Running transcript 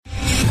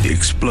The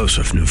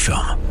explosive new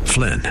film,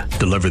 Flynn,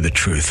 deliver the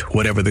truth,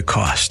 whatever the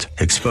cost,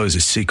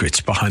 exposes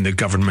secrets behind the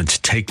government's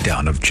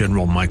takedown of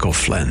General Michael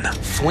Flynn.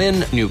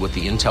 Flynn knew what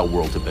the intel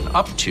world had been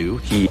up to.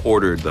 He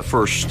ordered the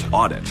first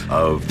audit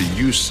of the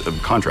use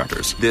of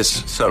contractors.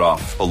 This set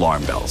off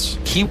alarm bells.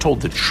 He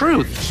told the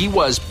truth. He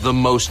was the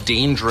most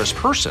dangerous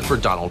person for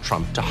Donald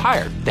Trump to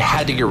hire. They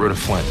had to get rid of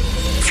Flynn.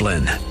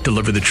 Flynn,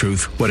 deliver the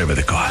truth, whatever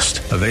the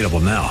cost. Available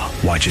now.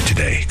 Watch it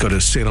today. Go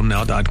to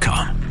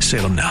salemnow.com.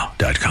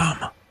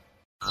 salemnow.com.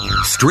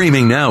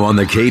 Streaming now on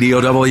the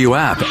KDOW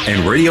app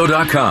and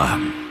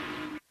radio.com.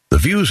 The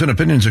views and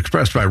opinions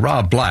expressed by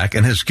Rob Black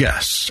and his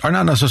guests are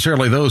not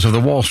necessarily those of the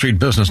Wall Street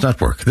Business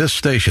Network, this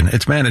station,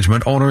 its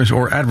management, owners,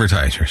 or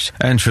advertisers,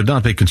 and should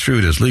not be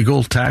construed as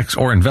legal, tax,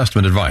 or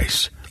investment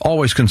advice.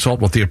 Always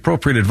consult with the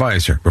appropriate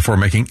advisor before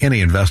making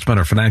any investment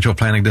or financial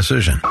planning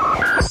decision.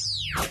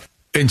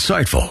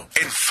 Insightful,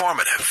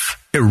 informative,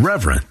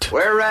 irreverent.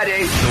 We're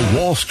ready. The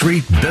Wall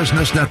Street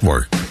Business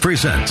Network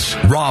presents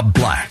Rob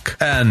Black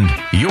and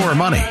Your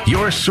Money,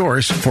 your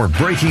source for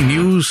breaking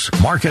news,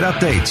 market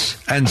updates,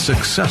 and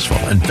successful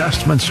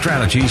investment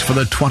strategies for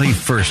the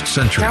 21st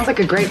century. Sounds like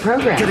a great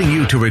program. Getting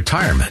you to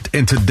retirement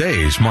in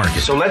today's market.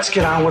 So let's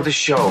get on with the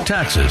show.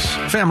 Taxes,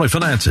 family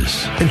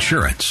finances,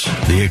 insurance,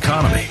 the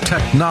economy,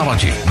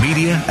 technology,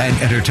 media,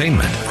 and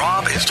entertainment.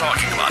 Rob is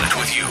talking about it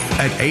with you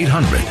at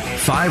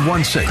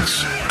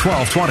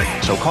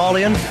 800-516-1220. So call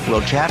in,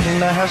 we'll chat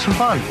and have some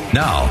fun.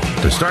 Now,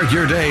 to start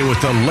your day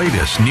with the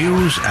latest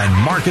news and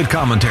market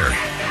commentary,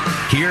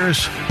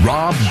 here's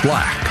Rob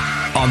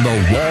Black on the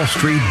Wall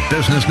Street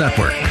Business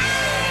Network.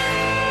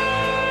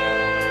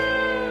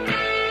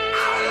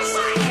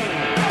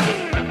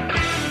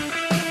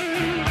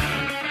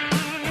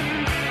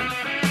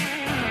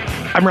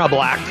 I'm Rob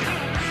Black.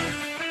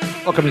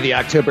 Welcome to the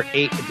October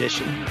 8th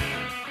edition.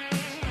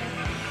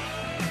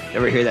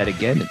 Ever hear that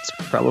again? It's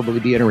probably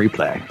being a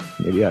replay.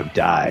 Maybe I've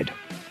died.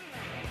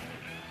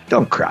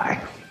 Don't cry.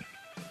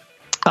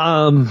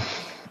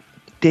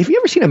 Dave, you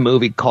ever seen a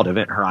movie called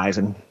Event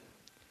Horizon?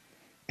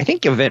 I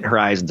think Event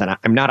Horizons, and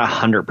I'm not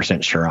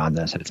 100% sure on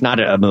this, and it's not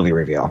a movie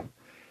review.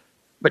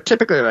 But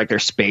typically, like, they're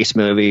space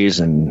movies,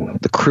 and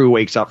the crew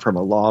wakes up from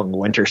a long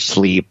winter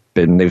sleep,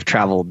 and they've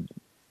traveled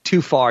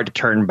too far to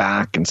turn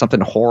back, and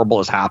something horrible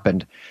has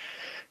happened.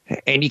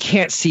 And you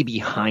can't see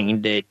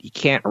behind it. You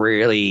can't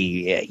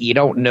really, you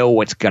don't know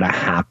what's going to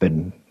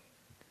happen.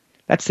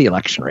 That's the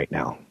election right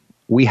now.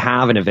 We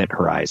have an event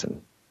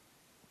horizon.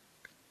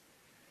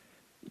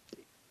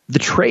 The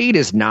trade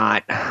is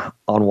not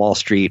on Wall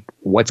Street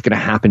what's going to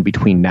happen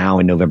between now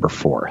and November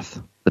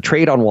 4th. The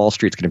trade on Wall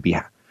Street is going to be,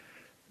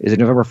 is it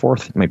November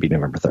 4th? It might be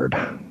November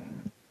 3rd.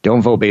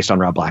 Don't vote based on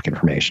Rob Black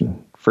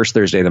information. First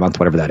Thursday of the month,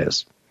 whatever that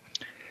is.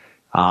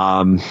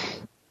 The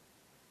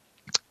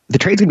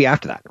trade's going to be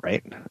after that,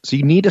 right? So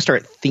you need to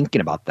start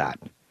thinking about that.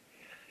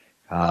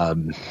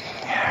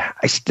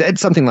 I said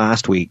something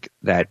last week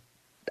that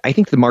I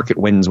think the market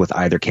wins with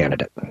either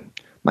candidate.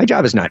 My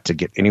job is not to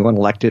get anyone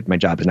elected. My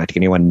job is not to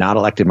get anyone not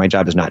elected. My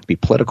job is not to be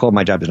political.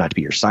 My job is not to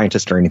be your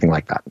scientist or anything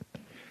like that.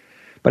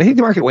 But I think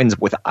the market wins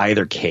with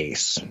either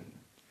case.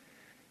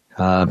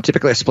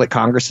 Typically, a split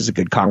Congress is a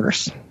good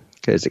Congress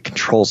because it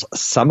controls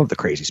some of the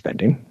crazy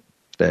spending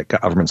that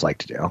governments like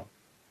to do.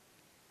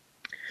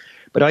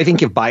 But I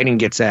think if Biden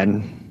gets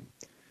in,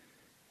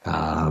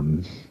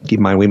 keep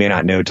in mind, we may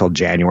not know till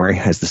January,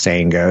 as the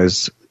saying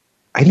goes.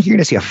 I think you're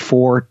going to see a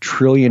 $4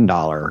 trillion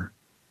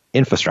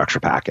infrastructure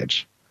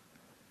package.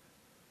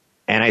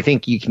 And I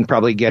think you can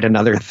probably get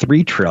another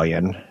 $3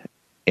 trillion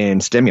in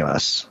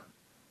stimulus.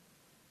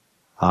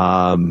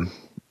 That's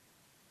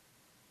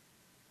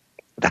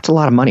a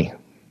lot of money.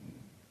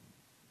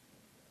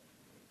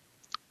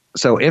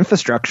 So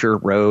infrastructure,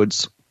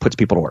 roads, puts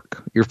people to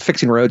work. You're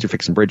fixing roads, you're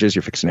fixing bridges,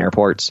 you're fixing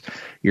airports,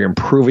 you're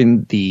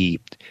improving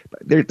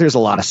there's a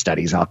lot of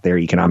studies out there,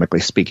 economically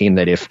speaking,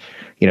 that if,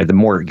 the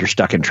more you're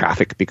stuck in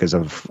traffic because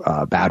of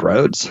bad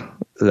roads,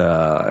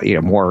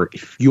 the, more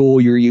fuel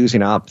you're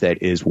using up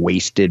that is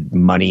wasted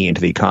money into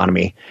the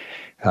economy,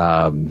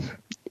 then,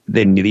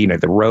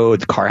 the road,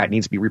 the car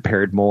needs to be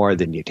repaired more,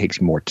 then it takes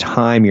more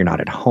time. You're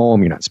not at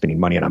home. You're not spending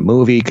money on a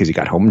movie because you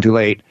got home too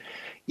late.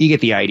 You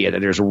get the idea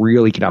that there's a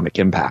real economic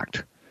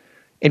impact.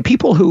 And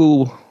people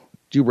who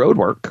do road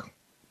work,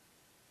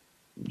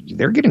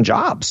 they're getting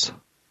jobs.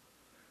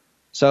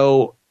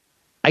 So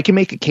I can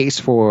make a case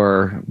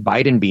for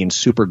Biden being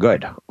super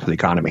good for the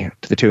economy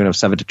to the tune of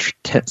 $7 to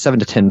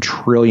 $10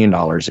 trillion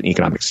in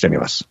economic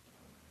stimulus.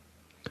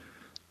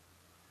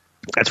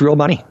 That's real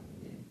money.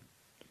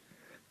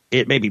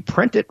 It may be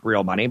printed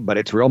real money, but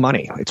it's real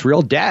money. It's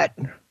real debt.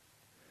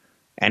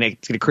 And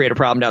it's going to create a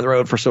problem down the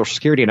road for Social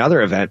Security and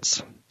other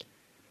events.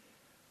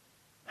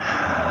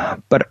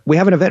 But we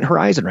have an event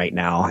horizon right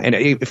now. And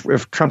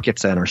if Trump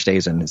gets in or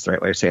stays in, is the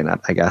right way of saying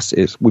that, I guess,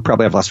 is we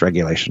probably have less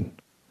regulation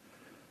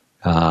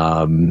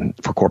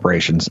for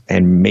corporations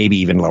and maybe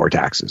even lower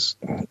taxes.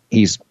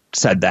 He's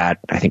said that,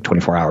 I think,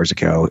 24 hours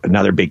ago.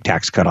 Another big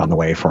tax cut on the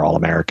way for all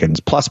Americans.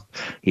 Plus,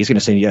 he's going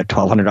to send you a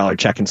 $1,200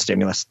 check in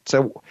stimulus.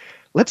 So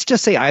let's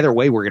just say either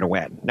way we're going to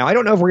win. Now, I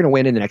don't know if we're going to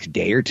win in the next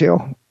day or two.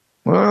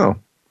 Well,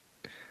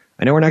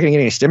 I know we're not going to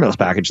get any stimulus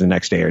package the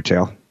next day or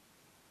two.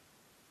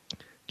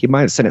 Keep in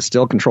mind, the Senate's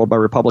still controlled by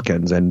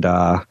Republicans, and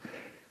I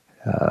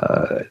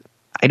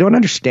don't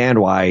understand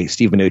why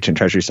Steve Mnuchin,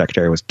 Treasury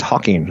Secretary, was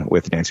talking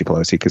with Nancy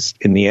Pelosi, because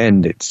in the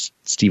end, it's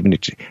Steve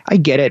Mnuchin. I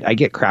get it. I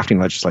get crafting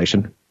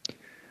legislation,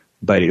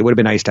 but it would have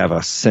been nice to have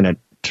a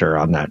senator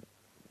on that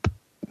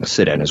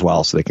sit-in as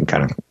well, so they can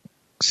kind of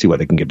see what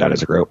they can get done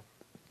as a group.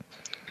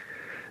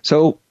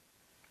 So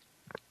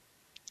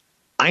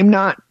I'm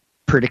not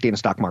predicting a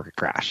stock market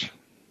crash.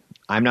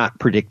 I'm not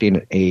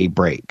predicting a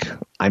break.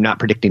 I'm not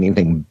predicting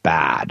anything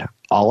bad.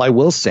 All I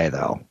will say,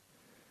 though,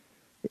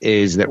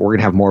 is that we're going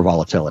to have more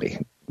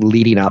volatility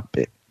leading up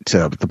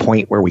to the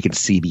point where we can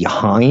see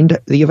behind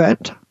the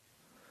event.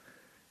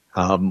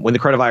 When the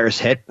coronavirus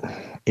hit,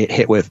 it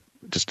hit with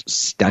just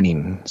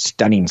stunning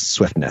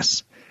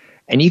swiftness.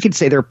 And you could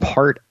say they're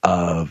part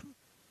of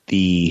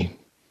the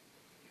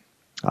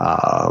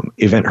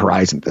event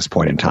horizon at this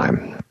point in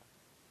time.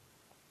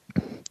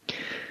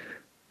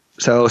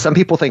 So some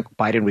people think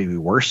Biden would be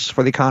worse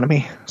for the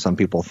economy. Some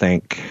people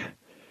think,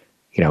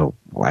 I don't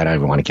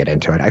even want to get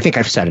into it. I think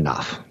I've said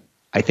enough.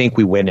 I think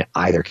we win in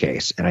either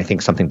case, and I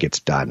think something gets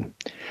done.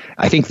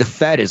 I think the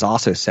Fed has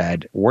also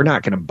said we're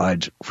not going to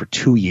budge for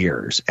 2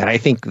 years. And I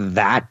think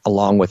that,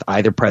 along with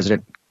either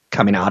president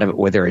coming out of it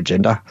with their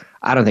agenda,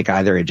 I don't think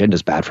either agenda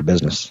is bad for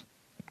business.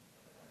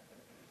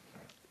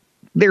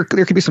 There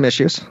could be some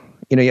issues.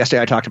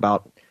 Yesterday I talked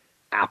about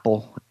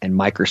Apple and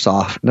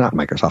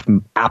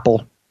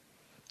Apple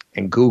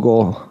and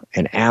Google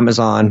and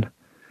Amazon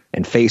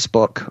and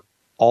Facebook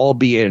all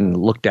being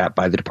looked at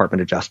by the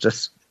Department of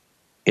Justice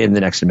in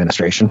the next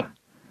administration,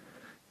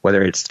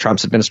 whether it's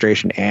Trump's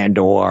administration and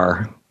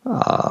or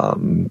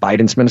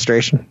Biden's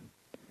administration.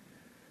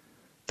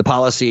 The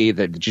policy,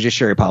 the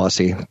judiciary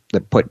policy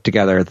that put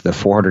together the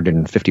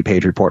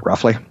 450-page report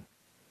roughly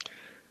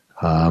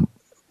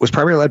was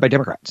primarily led by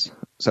Democrats.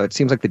 So it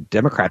seems like the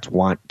Democrats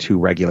want to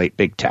regulate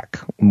big tech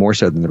more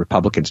so than the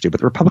Republicans do, but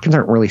the Republicans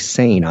aren't really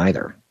saying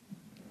either.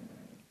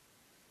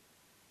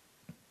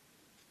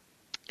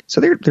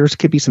 So there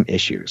could be some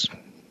issues.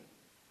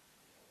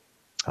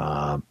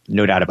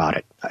 No doubt about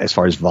it, as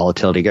far as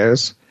volatility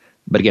goes.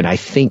 But again, I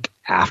think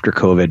after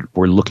COVID,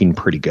 we're looking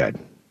pretty good.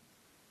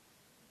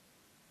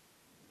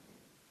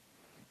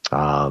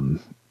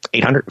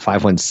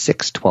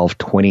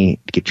 800-516-1220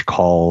 to get your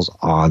calls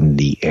on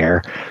the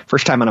air.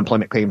 First time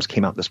unemployment claims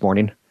came out this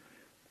morning,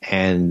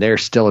 and they're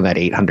still in that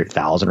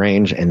 800,000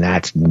 range, and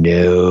that's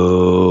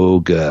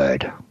no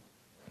good.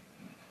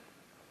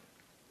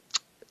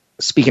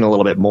 Speaking a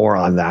little bit more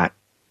on that,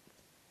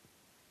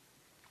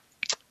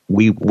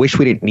 we wish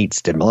we didn't need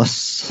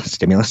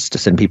stimulus to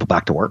send people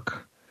back to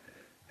work.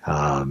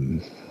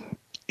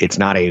 It's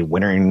not a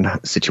winning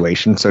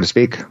situation, so to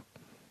speak.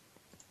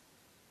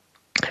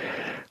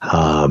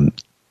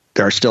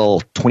 There are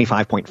still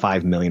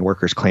 25.5 million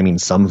workers claiming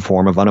some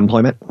form of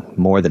unemployment.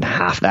 More than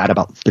half that,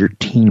 about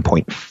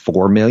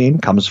 13.4 million,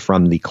 comes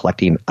from the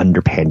collecting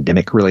under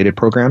pandemic-related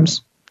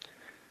programs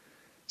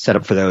set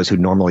up for those who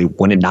normally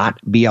would not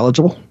be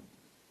eligible.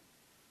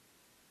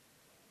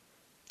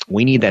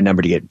 We need that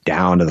number to get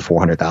down to the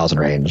 400,000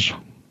 range,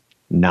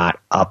 not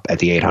up at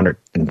the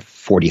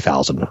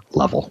 840,000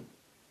 level.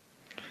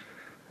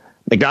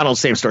 McDonald's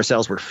same-store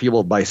sales were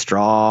fueled by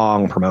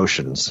strong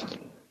promotions.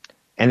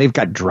 And they've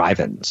got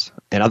drive-ins.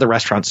 And other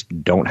restaurants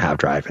don't have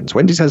drive-ins.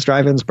 Wendy's has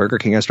drive-ins. Burger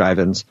King has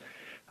drive-ins.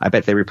 I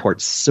bet they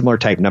report similar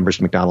type numbers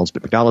to McDonald's,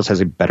 but McDonald's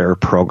has a better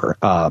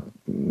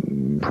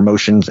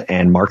promotions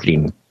and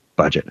marketing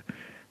budget.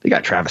 They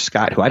got Travis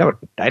Scott, who I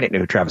didn't know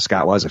who Travis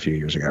Scott was a few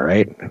years ago,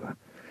 right?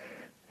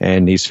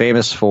 And he's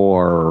famous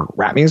for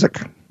rap music.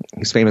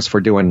 He's famous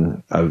for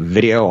doing a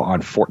video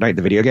on Fortnite,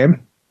 the video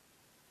game,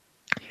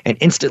 and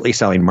instantly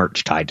selling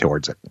merch tied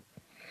towards it.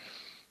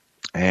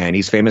 And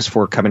he's famous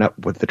for coming up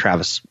with the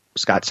Travis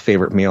Scott's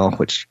favorite meal,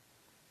 which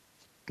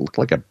looked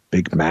like a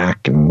Big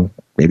Mac and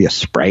maybe a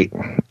Sprite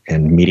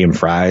and medium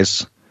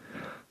fries.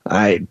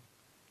 I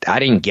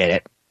didn't get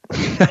it.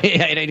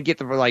 I didn't get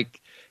the,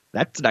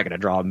 that's not going to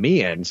draw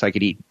me in, so I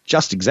could eat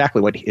just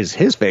exactly what is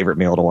his favorite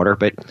meal to order.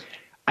 But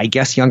I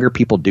guess younger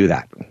people do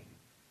that.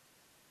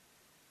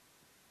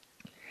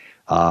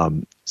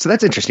 So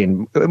that's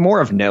interesting. More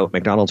of note,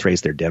 McDonald's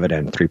raised their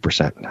dividend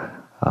 3%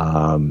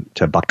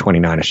 to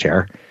 $1.29 a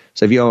share.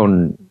 So if you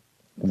own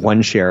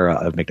one share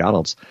of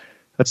McDonald's,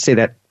 let's say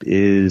that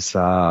is,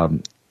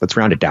 let's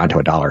round it down to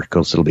 $1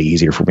 because it'll be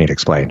easier for me to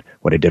explain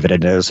what a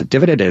dividend is. A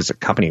dividend is a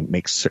company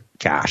makes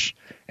cash,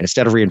 and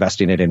instead of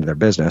reinvesting it into their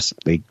business,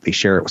 they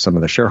share it with some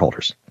of the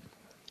shareholders.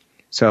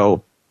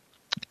 So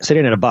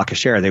sitting at $1 a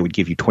share, they would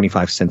give you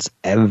 25 cents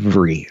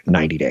every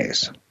 90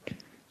 days.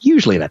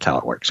 Usually that's how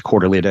it works.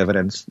 Quarterly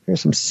dividends.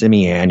 There's some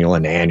semi-annual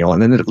and annual,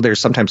 and then there's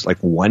sometimes like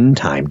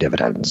one-time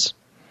dividends,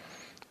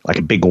 like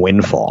a big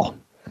windfall.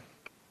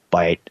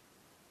 But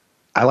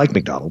I like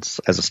McDonald's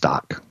as a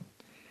stock.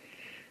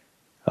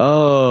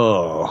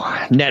 Oh,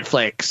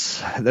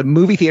 Netflix. The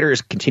movie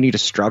theaters continue to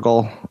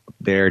struggle.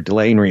 They're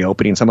delaying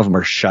reopening. Some of them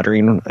are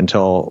shuttering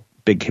until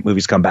big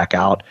movies come back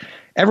out.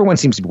 Everyone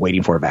seems to be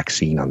waiting for a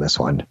vaccine on this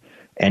one.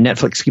 And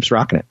Netflix keeps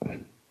rocking it.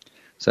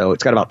 So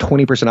it's got about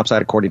 20%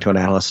 upside according to an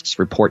analyst's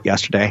report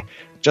yesterday.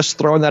 Just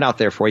throwing that out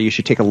there for you. You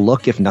should take a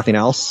look if nothing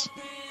else.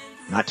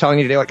 Not telling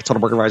you to do it. Consult a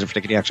broker advisor for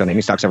taking action on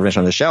any stocks information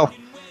on the show.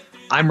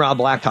 I'm Rob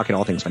Black, talking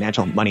all things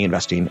financial, money,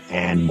 investing,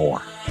 and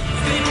more.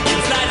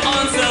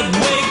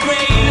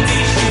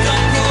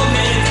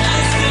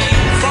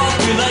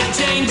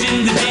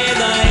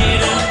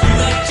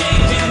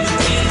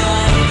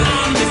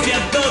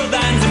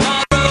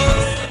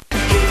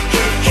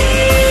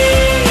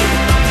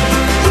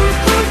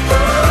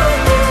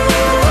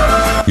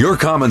 Your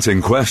comments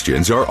and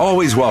questions are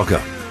always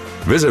welcome.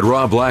 Visit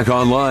Rob Black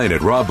online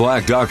at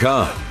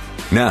robblack.com.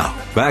 Now,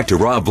 back to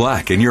Rob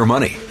Black and Your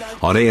Money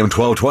on AM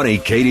 1220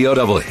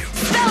 KDOW.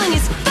 Spelling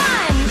is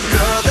fun.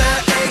 Girl, there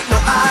ain't no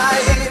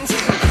I-N-G.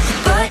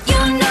 But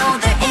you know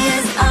there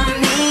is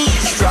on me.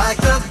 Strike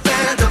the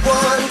band of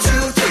 1,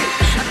 2, 3.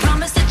 I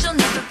promise that you'll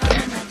never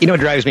find that. You know what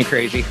drives me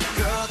crazy?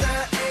 Girl,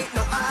 there ain't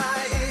no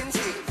I-N-G.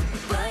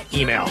 But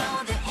you Email.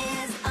 know there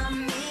is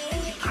on me.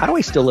 How do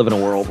I still live in a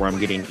world where I'm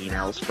getting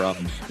emails from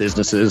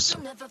businesses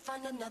You'll never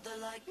find another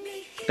like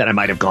me. that I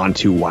might have gone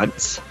to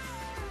once?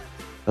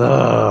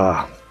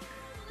 Vote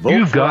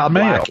You've for got Rob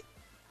mail. Black.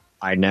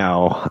 I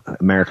know.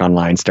 America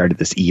Online started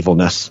this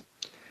evilness.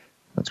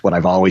 That's what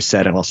I've always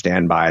said, and I'll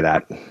stand by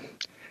that.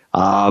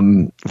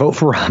 Vote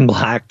for Rob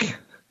Black,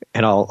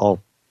 and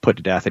I'll put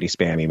to death any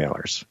spam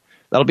emailers.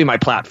 That'll be my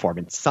platform,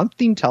 and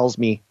something tells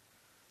me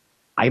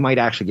I might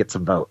actually get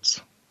some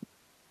votes.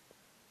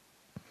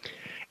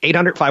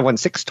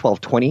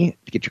 800-516-1220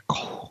 to get your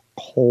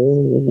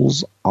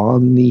calls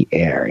on the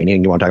air.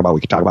 Anything you want to talk about, we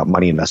can talk about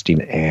money,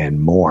 investing,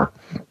 and more.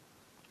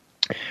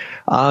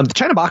 The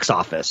China box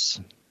office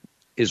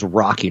is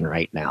rocking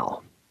right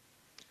now.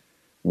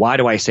 Why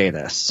do I say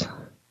this?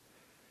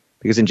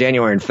 Because in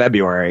January and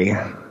February,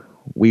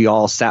 we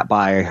all sat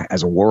by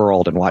as a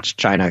world and watched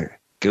China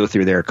go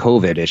through their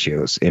COVID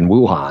issues in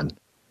Wuhan.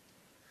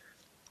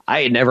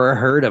 I had never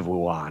heard of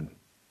Wuhan.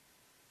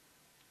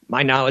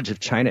 My knowledge of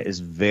China is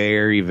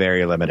very,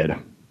 very limited.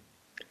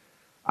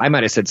 I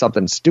might have said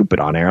something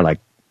stupid on air like,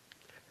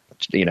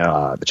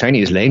 the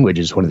Chinese language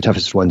is one of the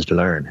toughest ones to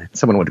learn.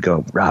 Someone would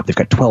go, Rob, they've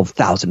got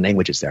 12,000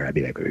 languages there. I'd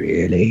be like,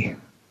 really?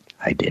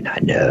 I did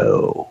not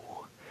know.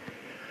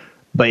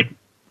 But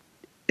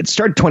it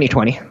started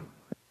 2020,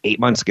 8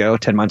 months ago,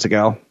 10 months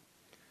ago.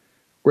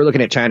 We're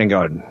looking at China and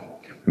going,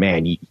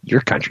 man,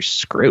 your country's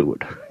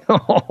screwed.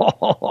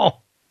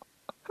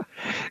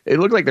 It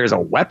looked like there's a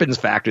weapons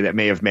factory that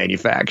may have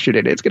manufactured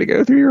it. It's going to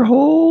go through your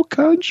whole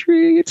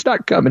country. It's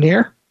not coming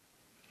here.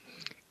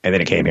 And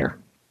then it came here.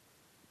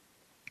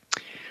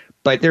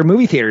 But their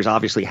movie theaters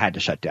obviously had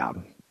to shut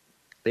down.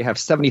 They have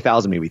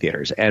 70,000 movie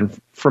theaters. And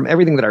from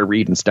everything that I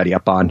read and study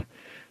up on,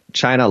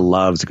 China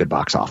loves a good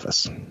box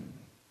office.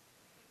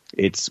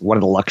 It's one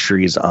of the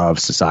luxuries of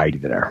society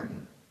there.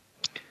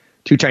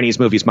 Two Chinese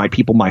movies, My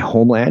People, My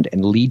Homeland,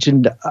 and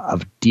Legion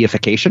of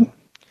Deification,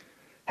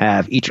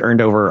 have each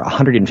earned over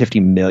 150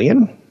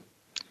 million.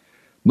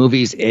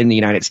 Movies in the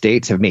United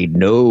States have made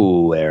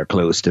nowhere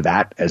close to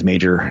that, as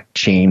major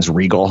chains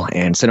Regal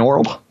and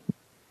Cineworld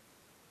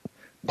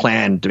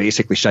plan to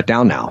basically shut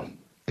down now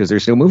because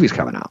there's no movies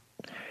coming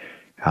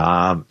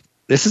out.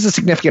 This is a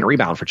significant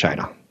rebound for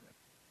China.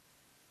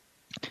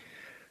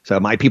 So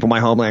My People, My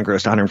Homeland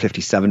grossed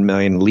 157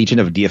 million. Legion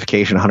of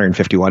Deification,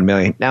 151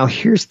 million. Now,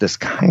 here's this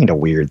kind of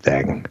weird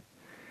thing.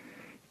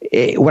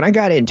 When I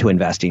got into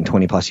investing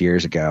 20 plus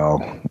years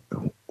ago,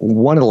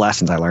 one of the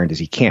lessons I learned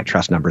is you can't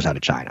trust numbers out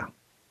of China.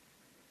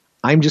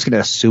 I'm just going to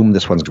assume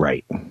this one's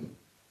right.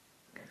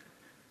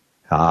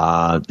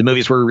 The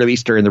movies were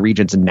released during the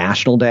region's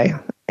National Day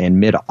and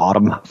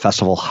Mid-Autumn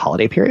Festival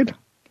holiday period.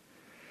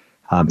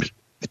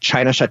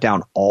 China shut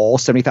down all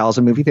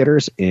 70,000 movie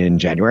theaters in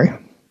January.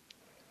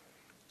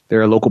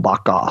 Their local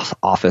box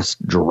office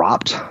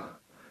dropped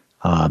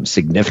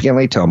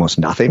significantly to almost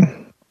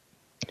nothing.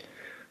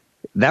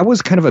 That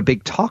was kind of a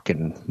big talk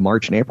in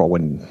March and April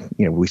when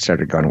we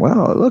started going,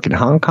 well, look, in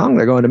Hong Kong,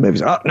 they're going to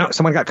movies. Oh, no,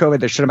 someone got COVID.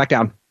 They shut them back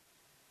down.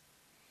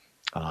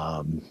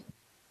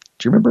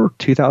 Do you remember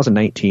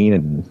 2019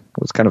 and it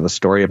was kind of the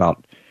story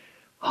about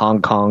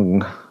Hong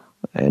Kong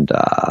and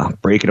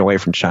breaking away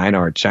from China,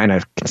 or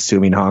China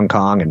consuming Hong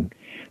Kong? And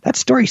that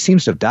story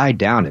seems to have died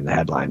down in the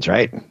headlines,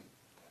 right?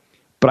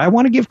 But I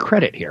want to give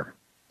credit here.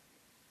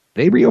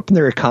 They reopened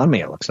their economy,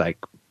 it looks like,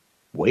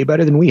 way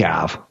better than we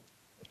have.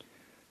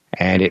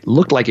 And it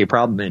looked like a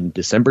problem in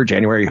December,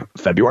 January,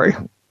 February,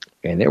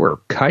 and they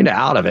were kind of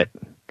out of it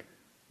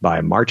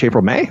by March,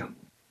 April, May.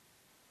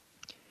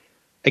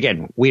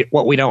 Again,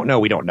 what we don't know,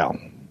 we don't know.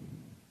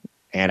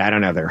 And I don't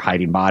know if they're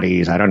hiding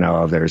bodies. I don't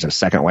know if there's a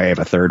second wave,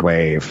 a third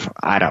wave.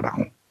 I don't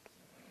know.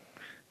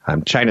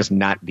 China's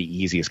not the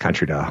easiest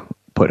country to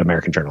put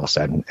American journalists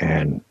in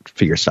and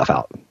figure stuff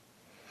out.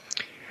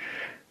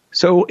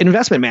 So, an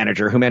investment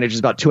manager who manages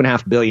about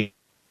 $2.5 billion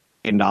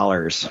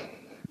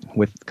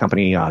with the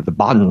company, the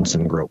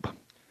Bahnsen Group.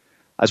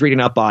 I was reading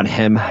up on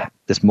him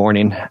this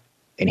morning,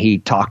 and he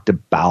talked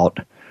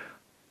about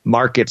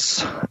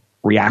markets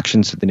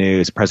reactions to the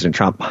news, President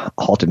Trump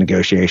halted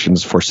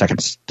negotiations for second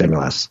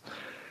stimulus.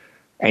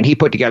 And he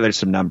put together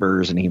some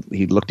numbers, and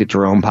he looked at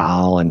Jerome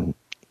Powell, and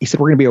he said,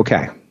 we're going to be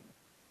okay.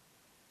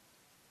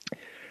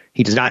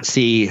 He does not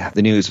see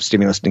the news of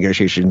stimulus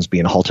negotiations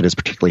being halted as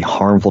particularly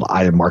harmful to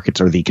either markets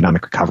or the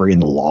economic recovery in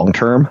the long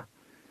term,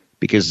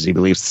 because he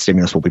believes the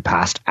stimulus will be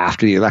passed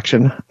after the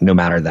election, no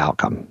matter the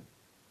outcome.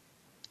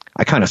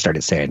 I kind of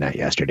started saying that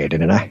yesterday,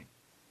 didn't I?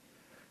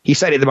 He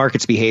cited the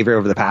market's behavior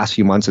over the past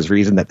few months as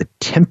reason that the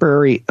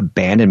temporary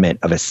abandonment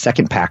of a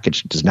second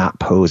package does not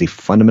pose a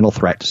fundamental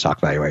threat to stock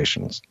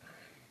valuations.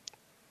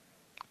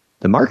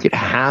 The market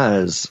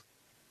has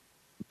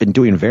been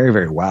doing very,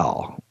 very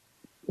well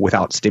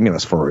without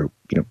stimulus for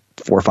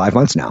 4 or 5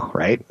 months now,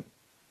 right?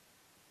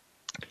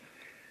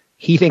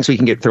 He thinks we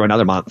can get through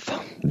another month,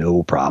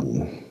 no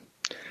problem.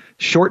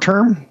 Short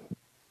term,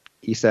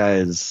 he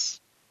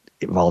says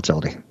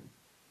volatility.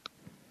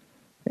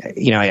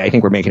 I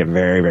think we're making it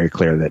very, very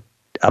clear that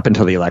up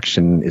until the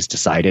election is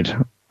decided,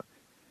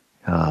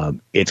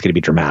 it's going to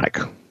be dramatic.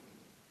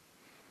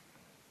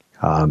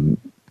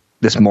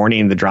 This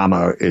morning, the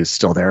drama is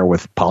still there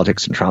with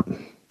politics and Trump,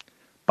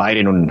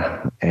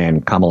 Biden,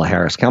 and Kamala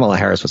Harris. Kamala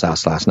Harris was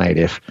asked last night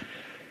if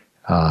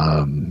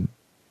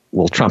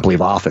will Trump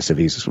leave office if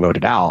he's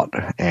voted out,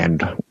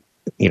 and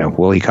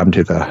will he come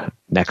to the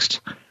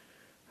next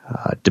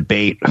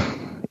debate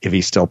if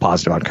he's still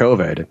positive on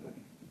COVID?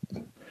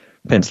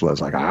 Pencelo's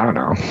like, I don't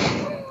know.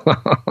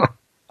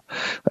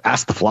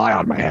 Ask the fly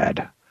on my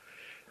head.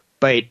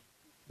 But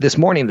this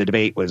morning, the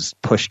debate was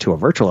pushed to a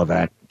virtual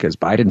event because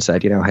Biden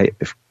said, hey,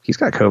 if he's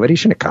got COVID, he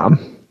shouldn't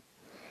come.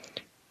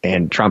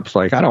 And Trump's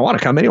like, I don't want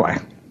to come anyway.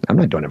 I'm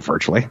not doing it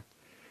virtually.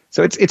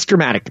 So it's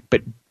dramatic.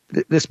 But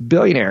this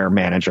billionaire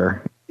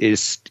manager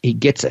he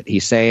gets it.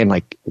 He's saying,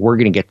 like, we're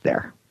going to get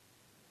there.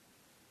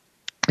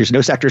 There's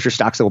no sectors or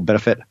stocks that will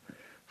benefit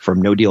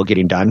from no deal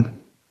getting done.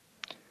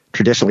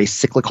 Traditionally,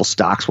 cyclical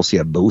stocks will see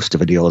a boost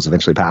if a deal is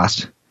eventually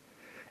passed.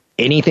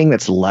 Anything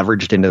that's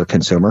leveraged into the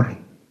consumer,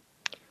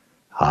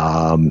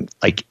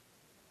 like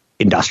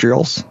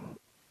industrials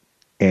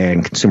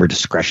and consumer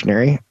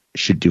discretionary,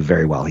 should do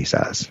very well, he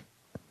says.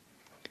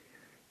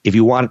 If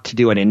you want to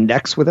do an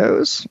index with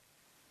those,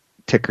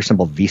 ticker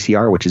symbol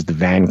VCR, which is the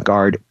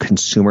Vanguard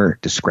Consumer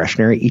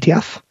Discretionary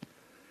ETF,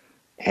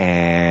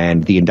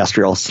 and the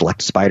Industrial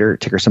Select Spider,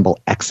 ticker symbol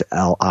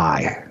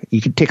XLI.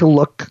 You can take a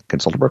look,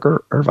 consult a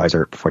broker or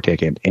advisor before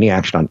taking any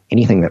action on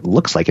anything that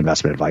looks like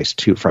investment advice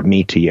from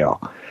me to you.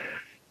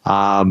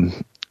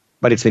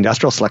 But it's the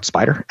Industrial Select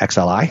Spider,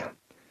 XLI,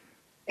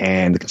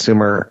 and the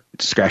Consumer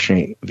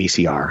Discretionary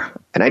VCR.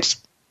 And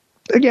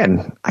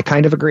I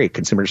kind of agree.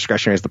 Consumer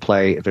discretionary is the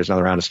play if there's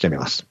another round of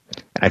stimulus.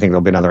 And I think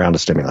there'll be another round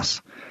of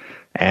stimulus.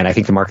 And I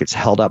think the market's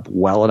held up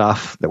well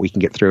enough that we can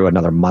get through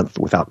another month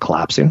without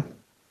collapsing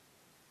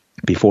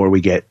before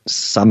we get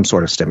some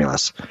sort of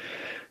stimulus.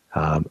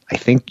 I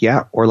think,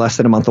 we're less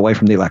than a month away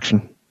from the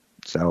election.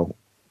 So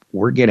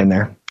we're getting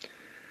there.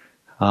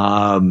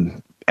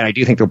 And I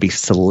do think there'll be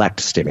select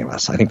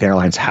stimulus. I think the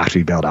airlines have to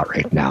be bailed out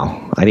right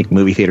now. I think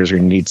movie theaters are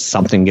going to need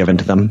something given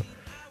to them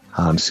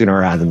sooner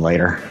rather than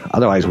later.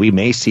 Otherwise, we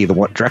may see the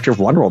director of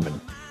Wonder Woman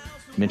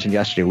mentioned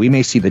yesterday. We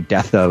may see the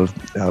death of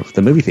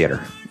the movie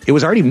theater. It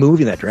was already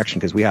moving that direction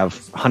because we have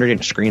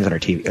 100-inch screens on our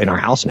TV in our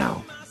house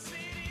now.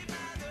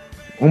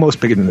 Almost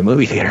bigger than the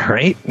movie theater,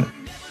 right?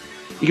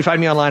 You can find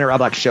me online at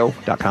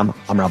robblackshow.com.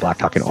 I'm Rob Black,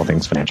 talking all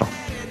things financial.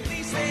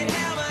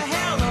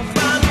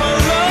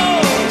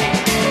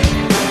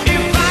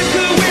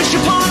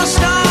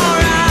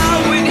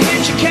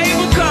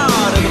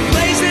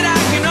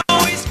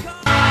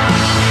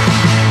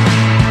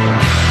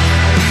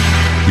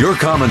 Your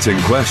comments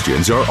and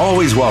questions are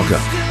always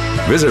welcome.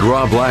 Visit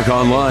Rob Black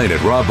online at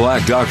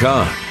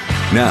robblack.com.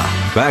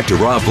 Now, back to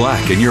Rob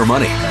Black and Your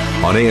Money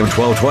on AM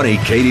 1220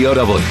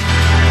 KDOW.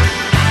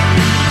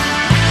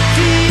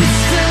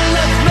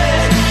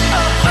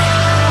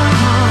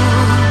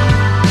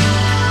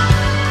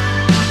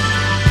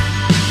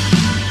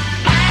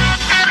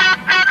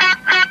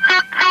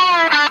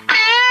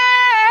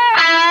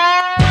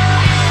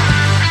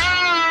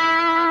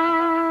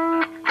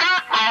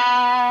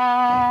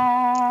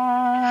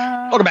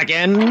 Welcome back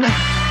in.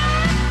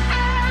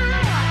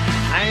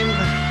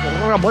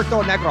 I'm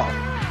Roberto Negro.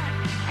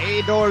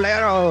 Hey,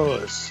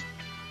 doleros.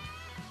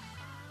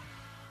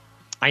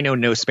 I know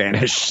no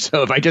Spanish,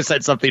 so if I just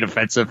said something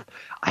offensive,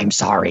 I'm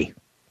sorry.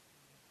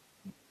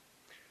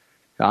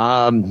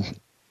 Remember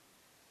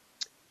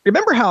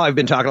how I've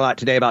been talking a lot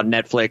today about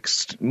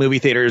Netflix? Movie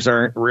theaters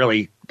aren't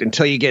really,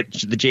 until you get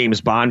the James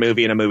Bond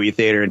movie in a movie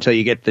theater, until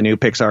you get the new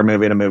Pixar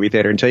movie in a movie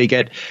theater, until you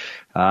get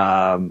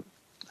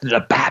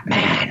the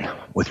Batman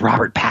with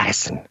Robert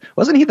Pattinson.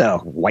 Wasn't he the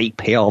white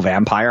pale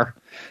vampire?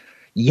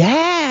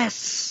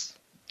 Yes.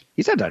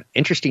 He's had an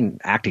interesting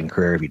acting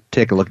career if you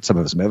take a look at some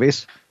of his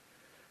movies.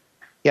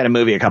 He had a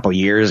movie a couple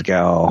years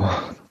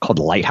ago called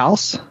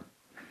Lighthouse.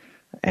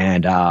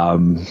 And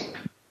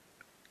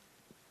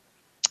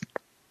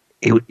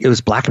it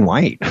was black and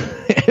white.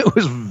 It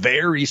was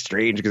very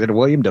strange because it had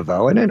William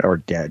Dafoe in it,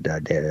 or the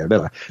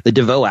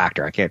Dafoe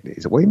actor.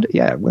 Is it William?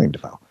 Yeah, William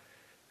Dafoe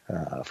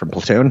from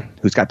Platoon,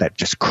 who's got that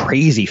just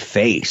crazy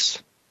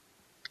face.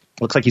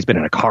 Looks like he's been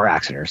in a car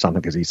accident or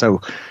something because he's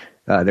so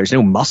there's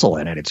no muscle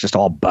in it. It's just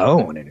all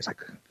bone, and he's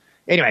like.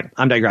 Anyway,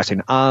 I'm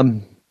digressing.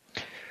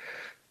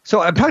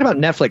 So I'm talking about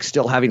Netflix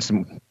still having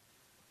some.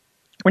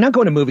 We're not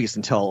going to movies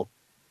until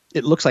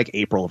it looks like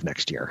April of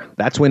next year.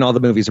 That's when all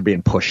the movies are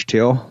being pushed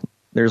to.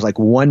 There's like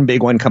one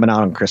big one coming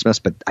out on Christmas,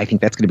 but I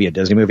think that's going to be a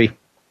Disney movie.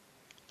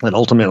 And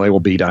ultimately will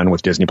be done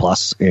with Disney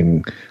Plus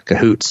in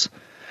cahoots.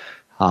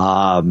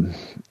 But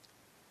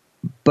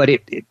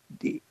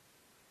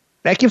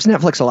that gives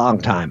Netflix a long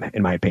time,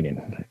 in my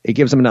opinion. It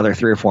gives them another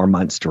 3 or 4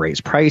 months to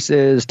raise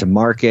prices, to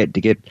market,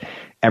 to get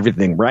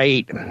everything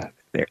right.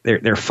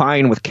 They're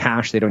fine with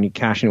cash. They don't need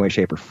cash in any way,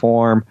 shape, or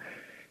form.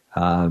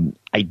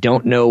 I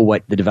don't know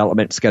what the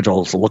development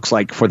schedules looks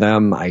like for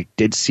them. I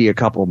did see a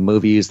couple of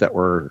movies that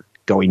were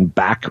going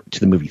back to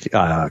the movie.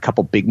 A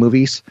couple big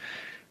movies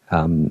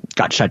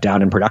got shut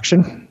down in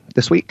production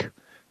this week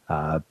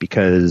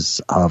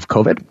because of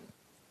COVID.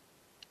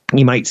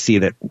 You might see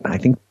that I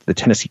think the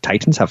Tennessee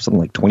Titans have something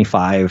like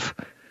 25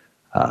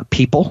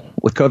 people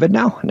with COVID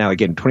now. Now,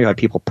 again, 25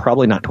 people,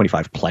 probably not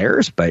 25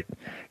 players, but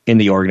in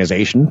the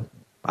organization.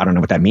 I don't know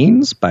what that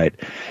means, but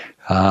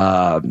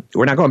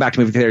we're not going back to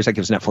movie theaters. That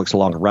gives Netflix a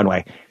longer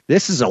runway.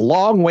 This is a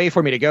long way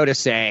for me to go to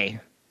say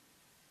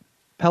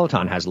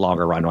Peloton has a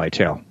longer runway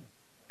too.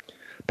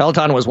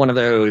 Peloton was one of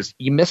those,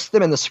 you missed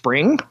them in the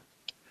spring,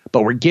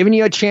 but we're giving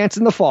you a chance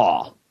in the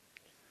fall.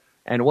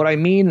 And what I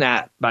mean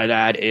by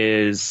that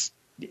is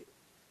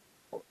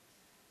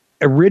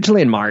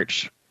originally in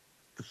March,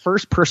 the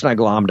first person I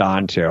glommed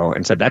onto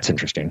and said, that's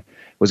interesting,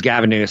 was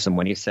Gavin Newsom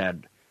when he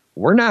said,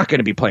 we're not going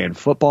to be playing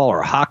football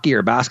or hockey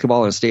or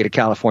basketball in the state of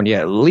California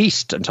at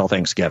least until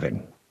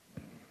Thanksgiving.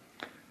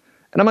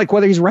 And I'm like,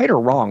 whether he's right or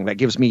wrong, that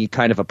gives me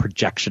kind of a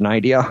projection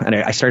idea. And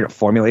I started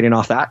formulating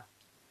off that.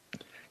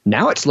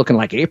 Now it's looking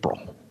like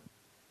April.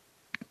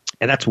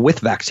 And that's with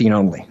vaccine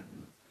only.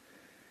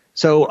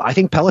 So I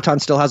think Peloton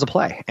still has a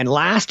play. And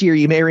last year,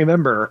 you may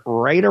remember,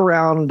 right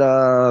around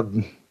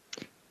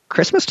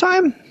Christmas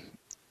time,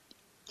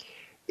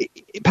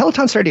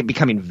 Peloton started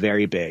becoming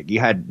very big. You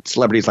had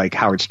celebrities like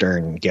Howard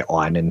Stern get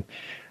one, and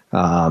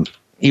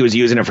he was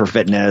using it for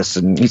fitness,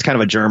 and he's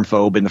kind of a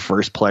germphobe in the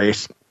first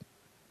place.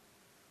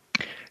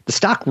 The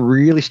stock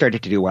really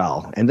started to do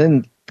well, and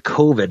then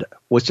COVID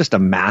was just a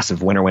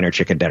massive winner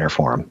chicken dinner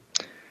for him.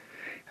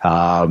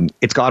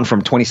 It's gone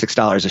from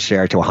 $26 a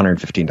share to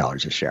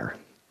 $115 a share.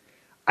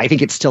 I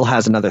think it still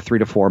has another 3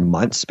 to 4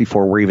 months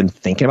before we're even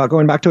thinking about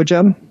going back to a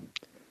gym.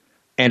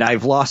 And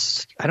I've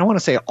lost, I don't want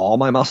to say all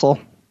my muscle.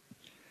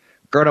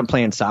 Growing up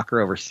playing soccer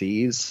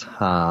overseas,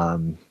 I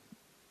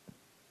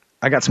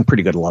got some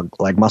pretty good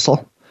leg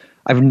muscle.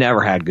 I've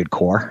never had good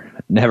core.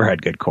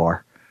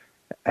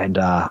 And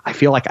I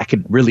feel like I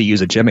could really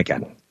use a gym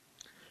again.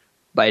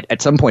 But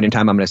at some point in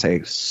time, I'm going to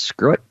say,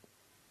 screw it.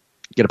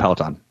 Get a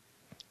Peloton.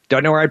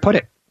 Don't know where I'd put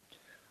it.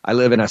 I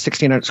live in a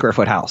 1,600 square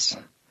foot house.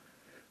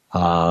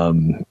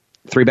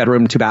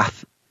 3-bedroom,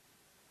 2-bath.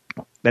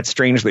 That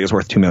strangely is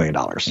worth $2 million.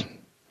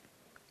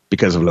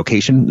 Because of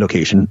location.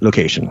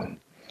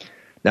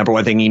 Number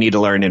one thing you need to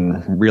learn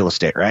in real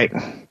estate, right?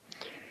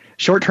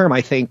 Short term,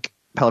 I think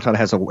Peloton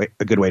has a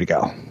good way to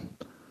go.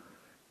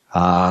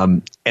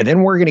 And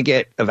then we're going to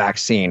get a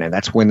vaccine, and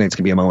that's when it's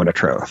going to be a moment of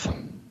truth.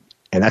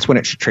 And that's when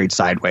it should trade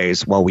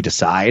sideways while we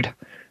decide.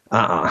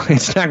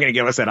 It's not going to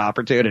give us that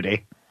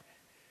opportunity.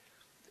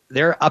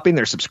 They're upping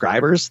their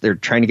subscribers. They're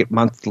trying to get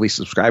monthly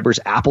subscribers.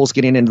 Apple's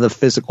getting into the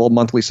physical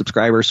monthly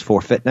subscribers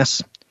for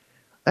fitness.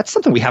 That's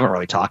something we haven't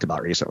really talked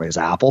about recently is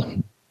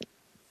Apple.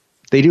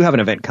 They do have an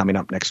event coming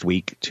up next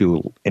week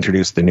to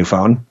introduce the new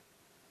phone.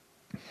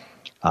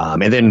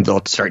 And then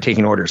they'll start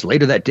taking orders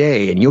later that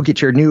day, and you'll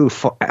get your new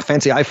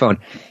fancy iPhone.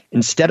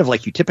 Instead of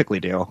like you typically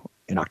do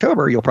in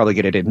October, you'll probably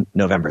get it in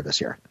November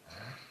this year.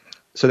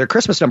 So their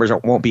Christmas numbers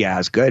won't be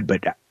as good,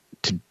 but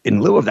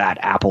in lieu of that,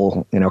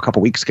 Apple, a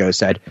couple weeks ago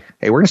said,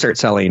 hey, we're going to start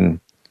selling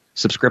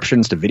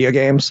subscriptions to video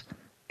games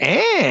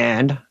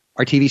and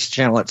our TV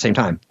channel at the same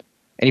time.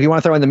 And if you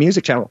want to throw in the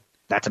music channel,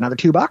 that's another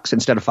 $2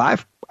 instead of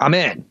 $5. I'm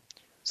in.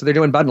 So they're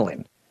doing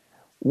bundling.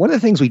 One of the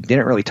things we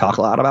didn't really talk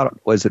a lot about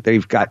was that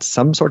they've got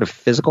some sort of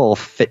physical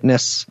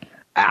fitness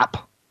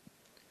app.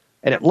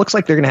 And it looks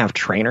like they're going to have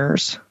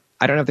trainers.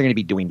 I don't know if they're going to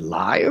be doing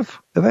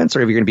live events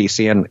or if you're going to be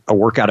seeing a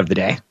workout of the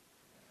day.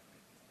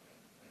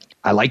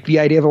 I like the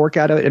idea of a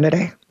workout in a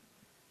day.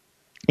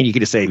 And you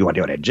could just say you want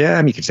to do it at a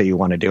gym. You could say you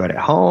want to do it at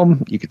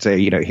home. You could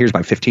say, here's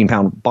my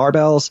 15-pound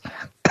barbells.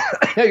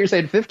 You're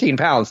saying 15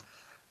 pounds.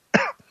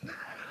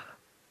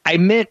 I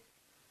meant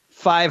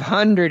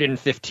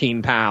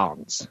 515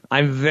 pounds.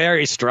 I'm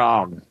very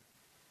strong.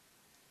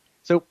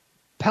 So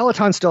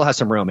Peloton still has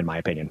some room, in my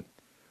opinion.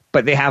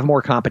 But they have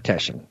more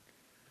competition.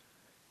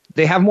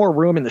 They have more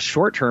room in the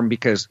short term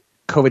because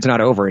COVID's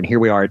not over, and here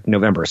we are in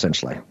November,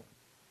 essentially.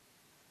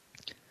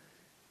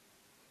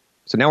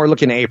 So now we're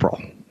looking at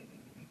April.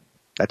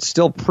 That's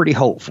still pretty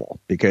hopeful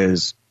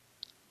because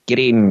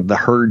getting the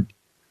herd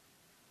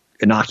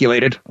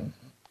inoculated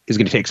is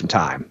going to take some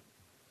time.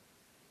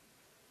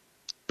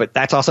 But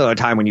that's also a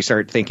time when you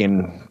start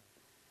thinking,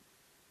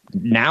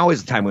 now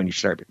is the time when you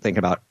start thinking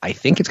about, I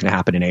think it's going to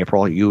happen in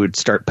April. You would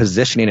start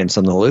positioning in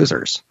some of the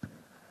losers.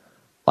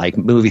 Like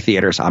movie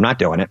theaters, I'm not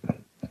doing it.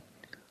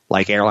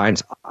 Like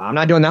airlines, I'm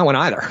not doing that one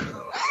either.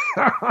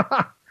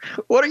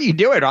 What are you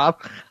doing, Rob?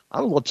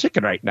 I'm a little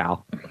chicken right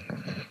now.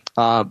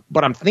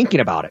 But I'm thinking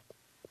about it.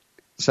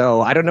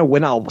 So I don't know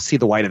when I'll see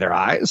the white of their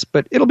eyes,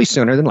 but it'll be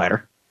sooner than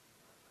later.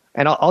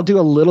 And I'll do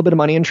a little bit of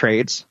money in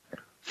trades.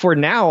 For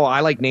now, I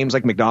like names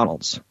like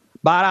McDonald's.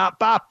 Bop,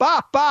 bop,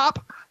 bop,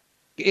 bop.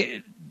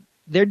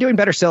 They're doing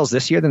better sales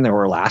this year than they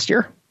were last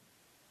year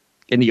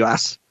in the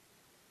U.S.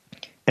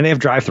 And they have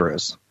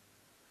drive-thrus.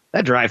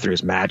 That drive-thru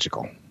is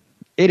magical.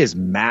 It is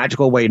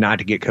magical way not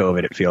to get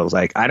COVID, it feels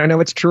like. I don't know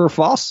if it's true or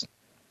false,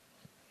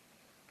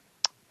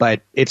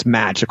 but it's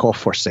magical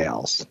for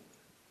sales.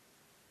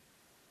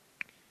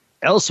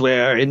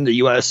 Elsewhere in the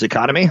U.S.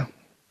 economy,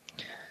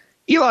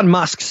 Elon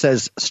Musk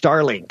says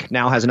Starlink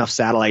now has enough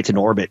satellites in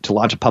orbit to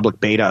launch a public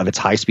beta of its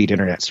high-speed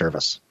internet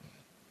service.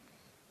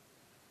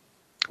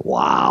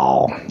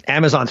 Wow.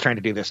 Amazon's trying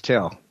to do this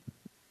too.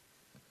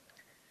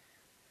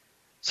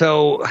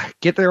 So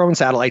get their own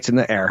satellites in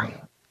the air.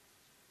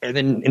 And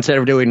then instead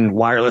of doing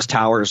wireless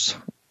towers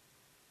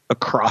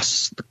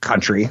across the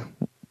country,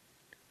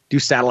 do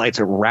satellites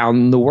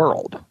around the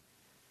world.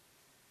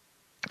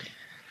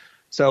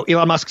 So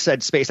Elon Musk said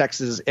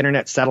SpaceX's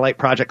internet satellite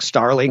project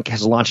Starlink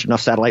has launched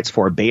enough satellites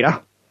for a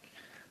beta.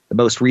 The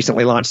most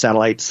recently launched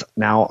satellites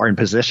now are in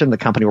position. The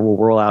company will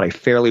roll out a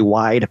fairly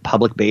wide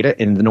public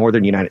beta in the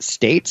northern United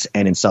States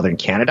and in southern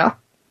Canada.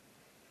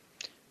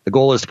 The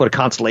goal is to put a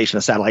constellation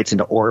of satellites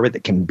into orbit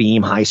that can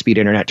beam high-speed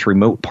internet to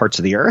remote parts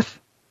of the Earth.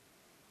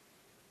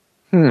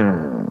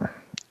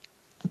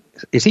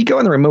 Is he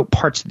going the remote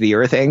parts of the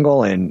Earth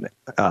angle? And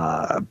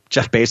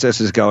Jeff Bezos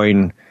is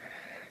going,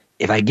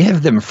 if I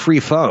give them free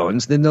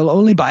phones, then they'll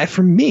only buy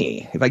from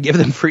me. If I give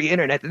them free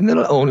internet, then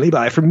they'll only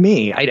buy from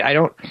me. I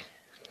don't.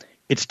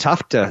 It's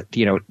tough to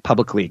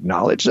publicly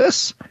acknowledge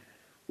this.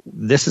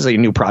 This is a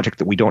new project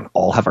that we don't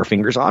all have our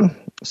fingers on.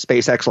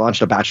 SpaceX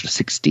launched a batch of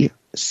 60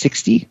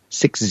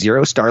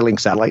 Starlink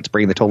satellites,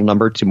 bringing the total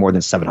number to more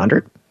than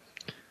 700.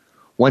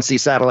 Once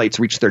these satellites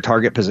reach their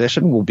target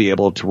position, we'll be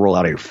able to roll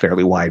out a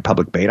fairly wide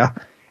public beta.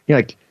 You're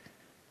like,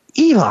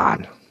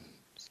 Elon,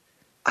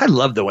 I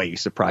love the way you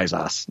surprise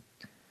us.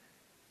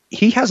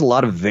 He has a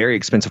lot of very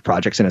expensive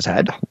projects in his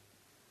head.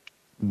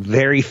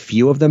 Very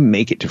few of them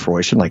make it to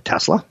fruition, like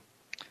Tesla.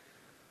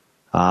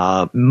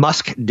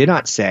 Musk did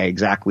not say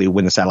exactly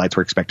when the satellites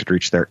were expected to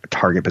reach their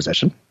target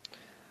position.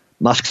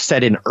 Musk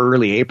said in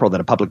early April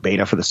that a public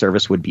beta for the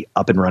service would be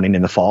up and running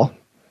in the fall.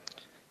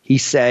 He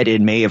said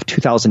in May of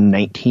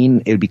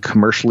 2019 it would be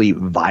commercially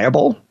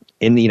viable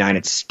in the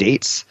United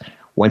States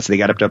once they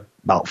got up to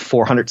about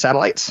 400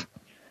 satellites.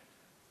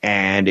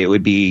 And it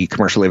would be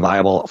commercially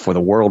viable for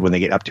the world when they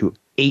get up to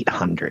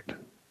 800.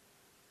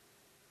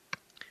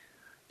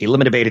 A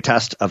limited beta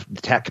test of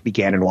the tech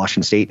began in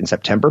Washington State in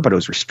September, but it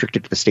was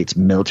restricted to the state's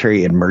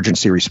military and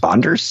emergency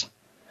responders.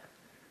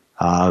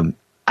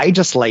 I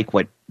just like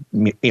what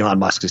Elon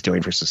Musk is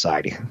doing for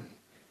society.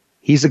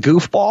 He's a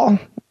goofball,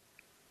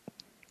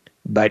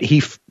 but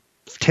he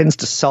tends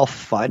to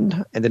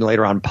self-fund and then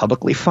later on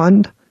publicly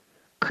fund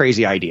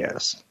crazy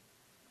ideas.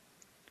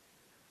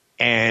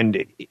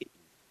 And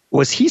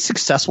was he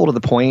successful to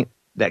the point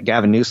that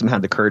Gavin Newsom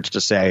had the courage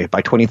to say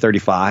by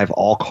 2035,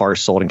 all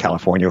cars sold in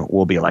California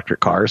will be electric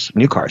cars,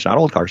 new cars, not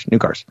old cars, new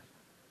cars?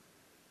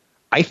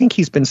 I think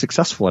he's been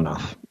successful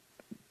enough,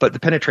 but the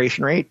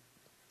penetration rate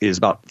is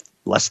about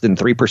less than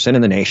 3%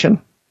 in the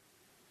nation.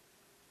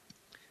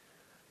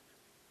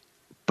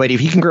 But if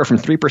he can grow from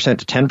 3%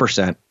 to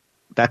 10%,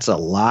 that's a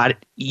lot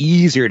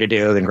easier to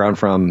do than growing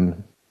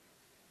from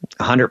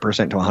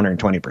 100% to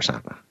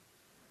 120%.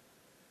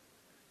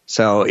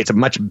 So it's a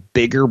much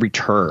bigger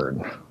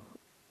return.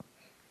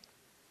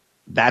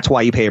 That's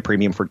why you pay a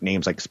premium for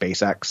names like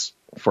SpaceX,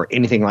 for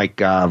anything like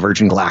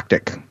Virgin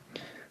Galactic,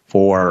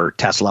 for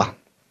Tesla.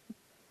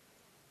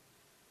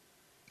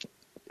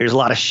 There's a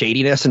lot of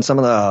shadiness in some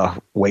of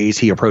the ways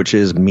he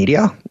approaches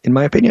media, in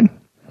my opinion.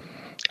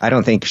 I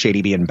don't think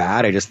shady being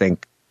bad. I just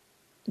think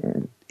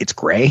it's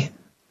gray.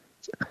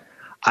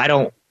 I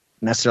don't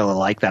necessarily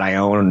like that I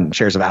own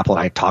shares of Apple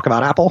and I talk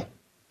about Apple.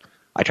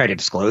 I try to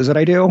disclose that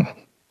I do,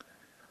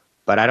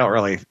 but I don't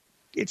really.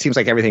 It seems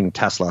like everything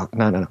Tesla,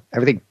 no.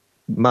 Everything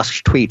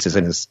Musk tweets is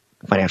in his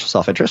financial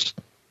self-interest.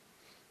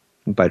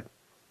 But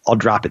I'll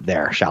drop it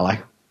there, shall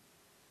I?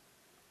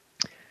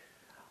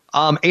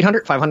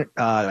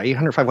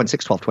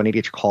 800-516-1220 to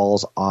get your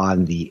calls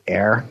on the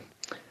air.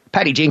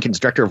 Patty Jenkins,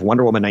 director of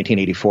Wonder Woman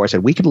 1984,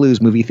 said, we could lose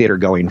movie theater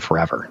going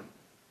forever.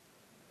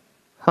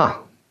 Huh.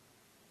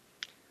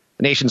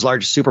 The nation's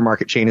largest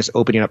supermarket chain is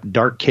opening up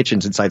dark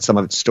kitchens inside some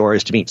of its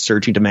stores to meet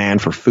surging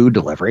demand for food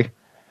delivery.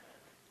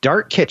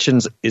 Dark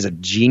kitchens is a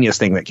genius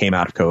thing that came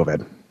out of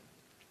COVID.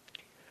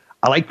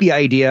 I like the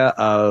idea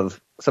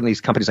of some of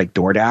these companies like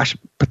DoorDash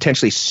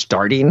potentially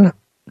starting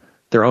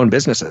their own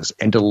businesses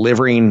and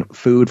delivering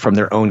food from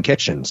their own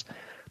kitchens,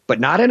 but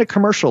not in a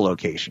commercial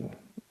location,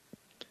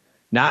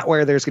 not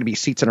where there's going to be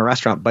seats in a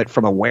restaurant, but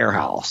from a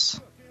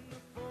warehouse.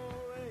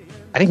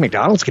 I think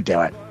McDonald's could do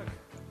it.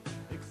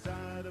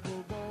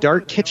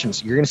 Dark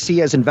kitchens, you're going to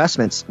see as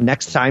investments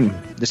next year.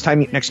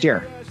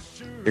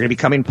 They're going to be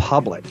coming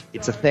public.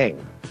 It's a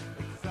thing.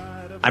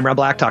 I'm Rob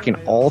Black, talking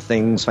all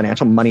things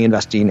financial, money,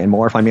 investing, and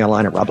more. Find me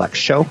online at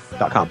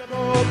robblackshow.com.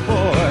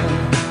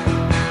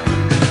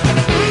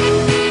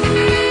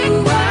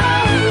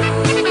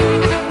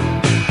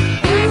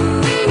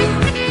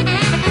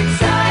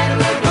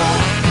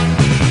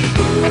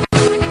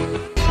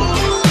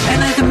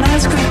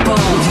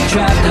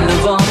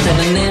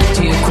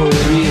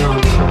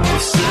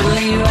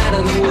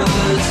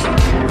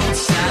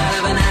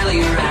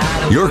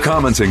 Your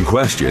comments and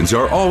questions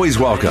are always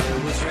welcome.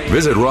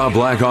 Visit Rob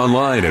Black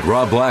online at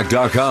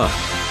robblack.com.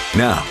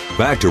 Now,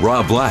 back to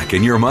Rob Black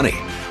and Your Money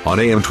on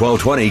AM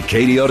 1220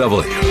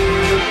 KDOW.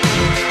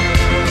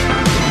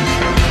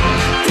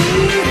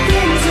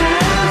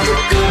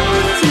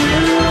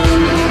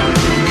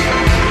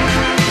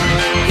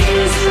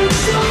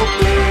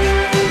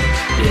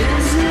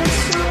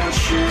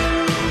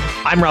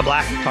 I'm Rob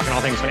Black, talking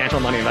all things financial,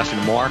 money, investing,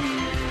 and more.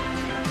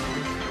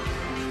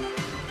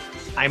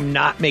 I'm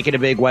not making a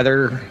big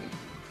weather,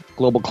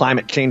 global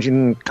climate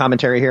changing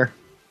commentary here.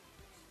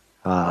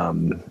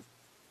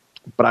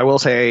 But I will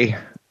say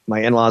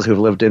my in-laws who've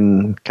lived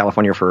in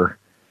California for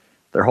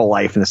their whole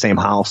life in the same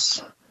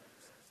house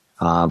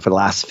for the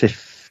last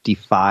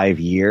 55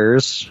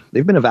 years,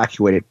 they've been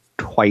evacuated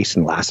twice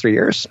in the last 3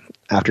 years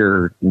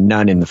after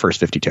none in the first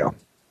 52.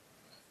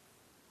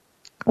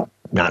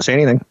 Not saying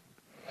anything.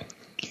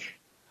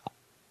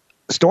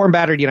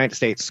 Storm-battered United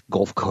States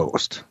Gulf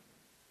Coast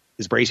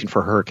is bracing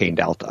for Hurricane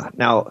Delta.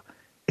 Now,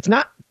 it's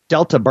not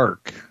Delta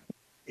Burke.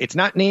 It's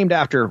not named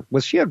after,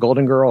 was she a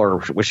Golden Girl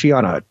or was she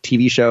on a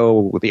TV show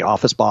with the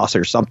Office Boss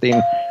or something?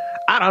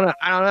 I don't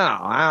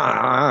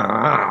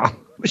know.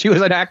 She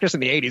was an actress in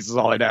the 80s is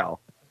all I know.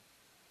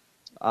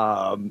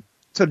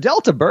 So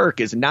Delta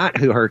Burke is not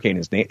who Hurricane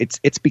is named.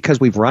 It's because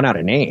we've run out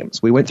of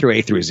names. We went through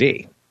A through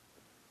Z.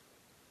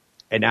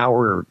 And now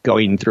we're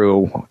going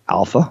through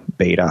Alpha,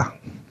 Beta,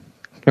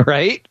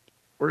 right?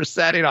 We're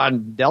setting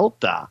on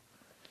Delta.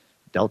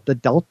 Delta.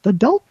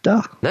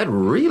 That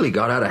really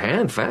got out of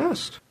hand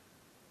fast.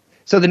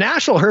 So the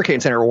National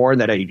Hurricane Center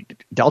warned that a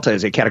Delta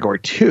is a Category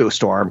 2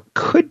 storm,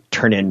 could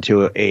turn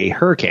into a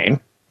hurricane,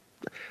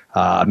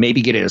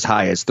 maybe get it as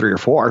high as 3 or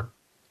 4.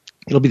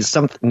 It'll be the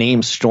 7th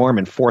named storm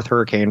and 4th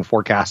hurricane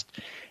forecast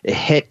to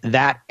hit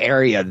that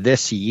area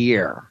this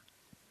year.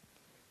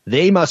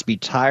 They must be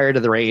tired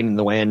of the rain and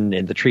the wind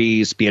and the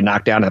trees being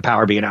knocked down and the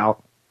power being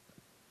out.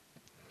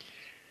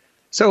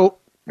 So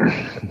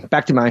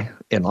back to my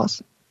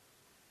in-laws.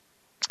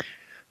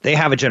 They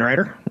have a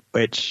generator,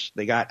 which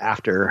they got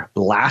after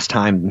the last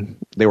time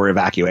they were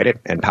evacuated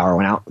and power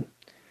went out.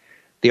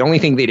 The only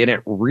thing they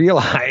didn't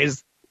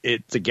realize,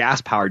 it's a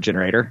gas-powered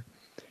generator.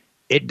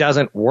 It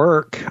doesn't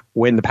work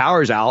when the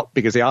power's out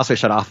because they also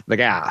shut off the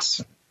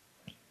gas.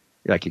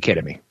 You're like, you're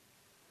kidding me.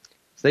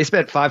 So they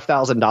spent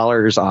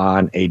 $5,000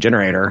 on a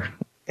generator,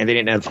 and they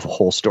didn't know the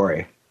whole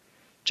story.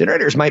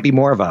 Generators might be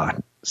more of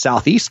a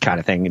southeast kind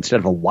of thing. Instead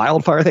of a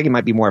wildfire thing, it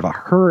might be more of a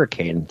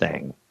hurricane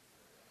thing.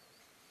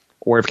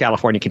 Or if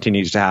California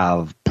continues to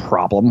have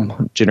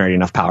problem generating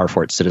enough power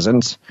for its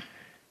citizens,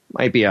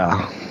 might be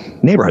a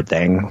neighborhood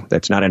thing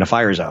that's not in a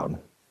fire zone.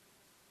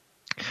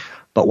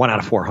 But 1 out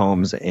of 4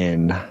 homes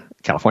in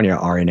California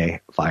are in a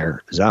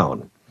fire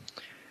zone.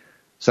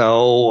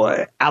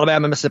 So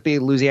Alabama, Mississippi,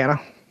 Louisiana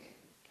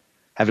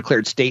have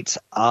declared states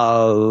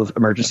of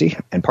emergency,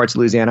 and parts of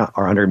Louisiana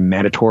are under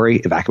mandatory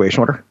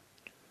evacuation order.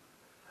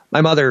 My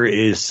mother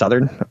is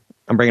Southern.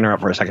 I'm bringing her up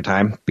for a second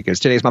time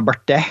because today's my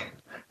birthday,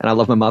 and I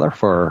love my mother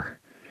for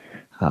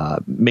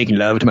making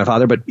love to my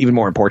father, but even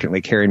more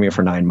importantly, carrying me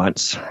for 9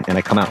 months, and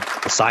I come out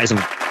the size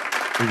and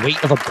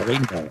weight of a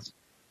bowling ball.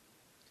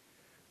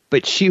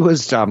 But she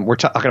was, we're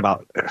talking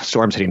about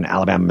storms hitting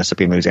Alabama,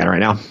 Mississippi, and Louisiana right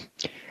now.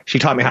 She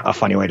taught me a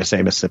funny way to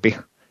say Mississippi,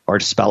 or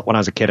to spell it when I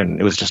was a kid, and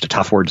it was just a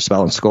tough word to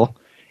spell in school.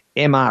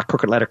 M-I,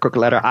 crooked letter,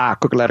 I,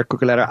 crooked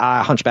letter,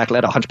 I, hunchback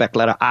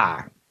letter,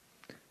 I.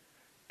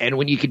 And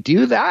when you could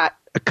do that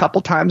a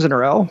couple times in a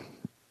row,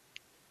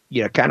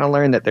 you kind of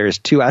learn that there's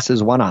 2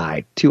 S's, 1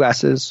 I, 2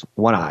 S's,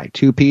 1 I,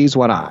 2 P's,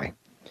 1 I.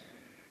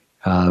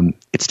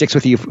 It sticks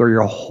with you for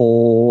your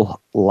whole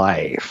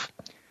life.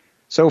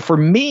 So for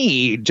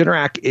me,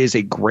 Generac is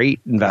a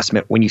great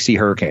investment when you see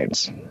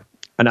hurricanes.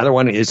 Another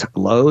one is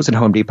Lowe's and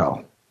Home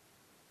Depot.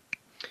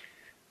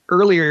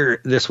 Earlier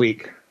this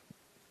week,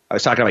 I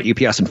was talking about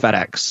UPS and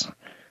FedEx.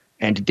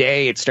 And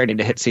today it's starting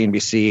to hit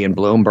CNBC and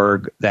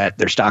Bloomberg that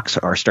their stocks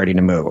are starting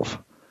to move.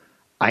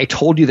 I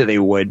told you that they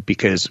would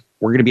because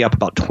we're going to be up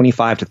about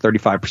 25 to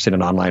 35%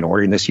 in online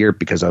ordering this year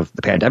because of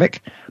the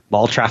pandemic.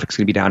 Mall traffic's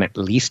going to be down at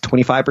least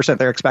 25%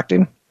 they're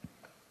expecting.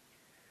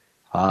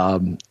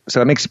 So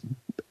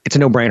it's a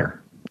no-brainer.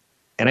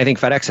 And I think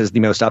FedEx has the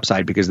most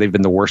upside because they've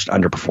been the worst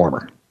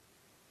underperformer.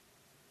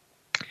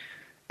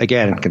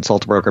 Again,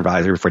 consult a broker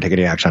advisor before taking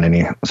any action on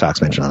any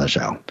stocks mentioned on the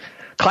show.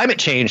 Climate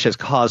change has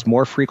caused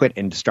more frequent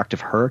and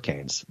destructive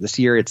hurricanes. This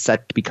year, it's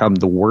set to become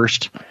the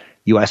worst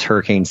U.S.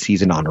 hurricane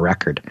season on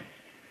record.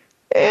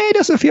 It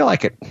doesn't feel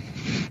like it.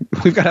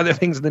 We've got other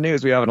things in the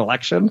news. We have an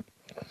election.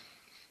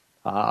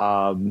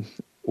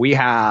 We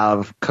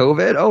have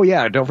COVID. Oh,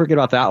 yeah, don't forget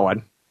about that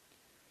one.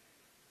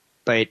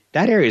 But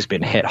that area's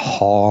been hit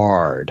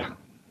hard.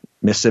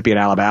 Mississippi and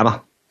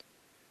Alabama.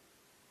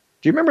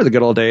 Do you remember the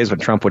good old days when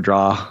Trump would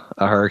draw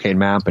a hurricane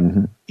map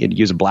and he'd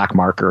use a black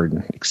marker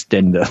and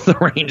extend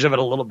the range of it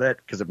a little bit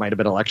because it might have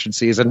been election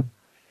season?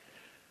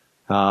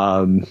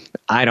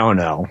 I don't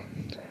know.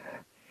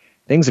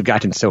 Things have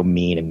gotten so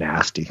mean and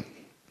nasty.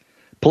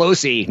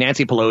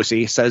 Nancy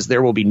Pelosi, says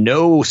there will be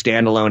no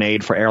standalone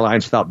aid for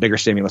airlines without bigger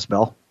stimulus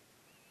bill.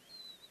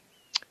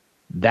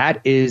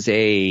 That is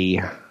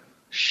a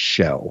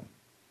show.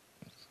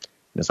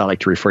 As I like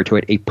to refer to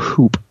it, a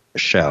poop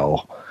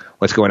show.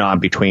 What's going on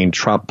between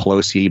Trump,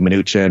 Pelosi,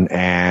 Mnuchin,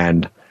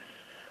 and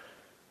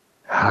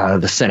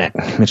the Senate,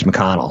 Mitch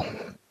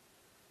McConnell.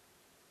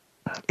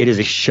 It is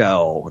a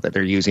show that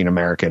they're using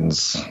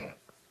Americans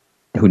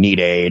who need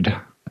aid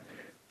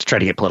to try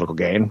to get political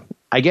gain.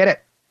 I get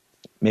it.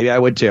 Maybe I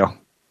would too.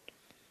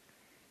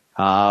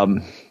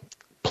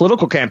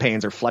 Political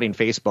campaigns are flooding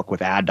Facebook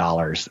with ad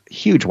dollars.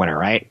 Huge winner,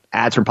 right?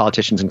 Ads from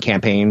politicians and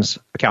campaigns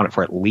accounted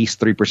for at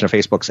least 3% of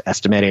Facebook's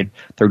estimated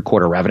third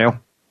quarter revenue.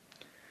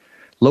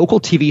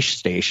 Local TV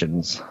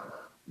stations,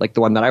 like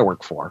the one that I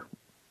work for,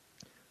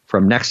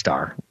 from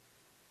Nexstar,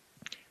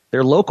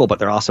 they're local, but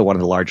they're also one of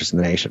the largest in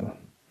the nation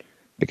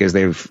because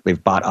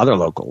they've bought other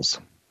locals.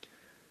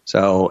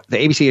 So the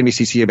ABC,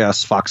 NBC,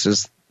 CBS,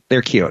 Foxes,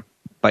 they're cute,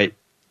 but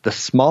the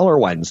smaller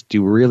ones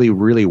do really,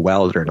 really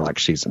well during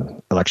election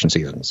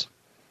seasons.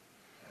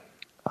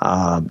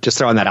 Just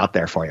throwing that out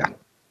there for you.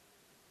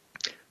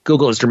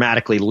 Google has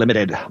dramatically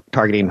limited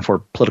targeting for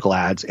political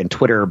ads, and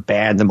Twitter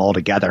banned them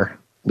altogether,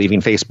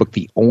 leaving Facebook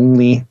the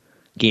only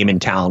game in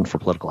town for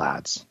political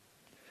ads.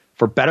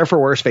 For better or for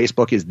worse,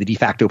 Facebook is the de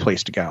facto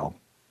place to go.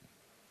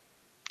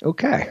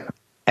 Okay.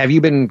 Have you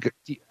been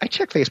 – I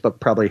check Facebook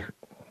probably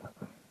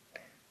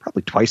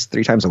twice,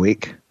 3 times a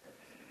week.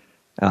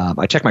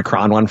 I check my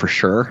Cron one for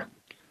sure.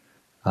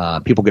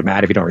 People get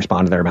mad if you don't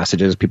respond to their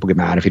messages. People get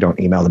mad if you don't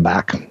email them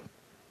back.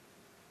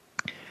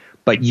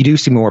 But you do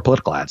see more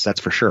political ads,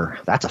 that's for sure.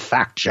 That's a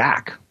fact,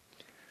 Jack.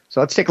 So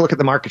let's take a look at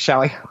the market,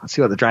 shall we? Let's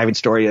see what the driving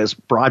story is.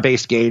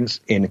 Broad-based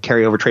gains in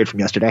carryover trade from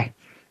yesterday.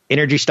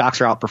 Energy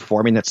stocks are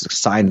outperforming. That's a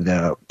sign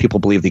that people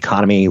believe the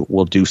economy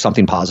will do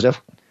something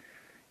positive.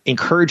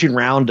 Encouraging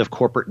round of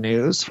corporate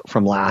news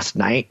from last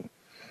night.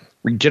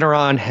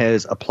 Regeneron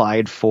has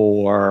applied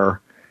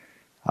for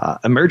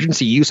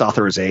emergency use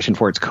authorization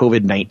for its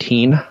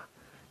COVID-19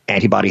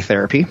 antibody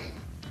therapy.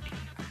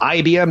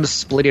 IBM is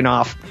splitting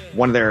off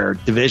one of their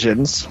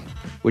divisions,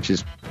 which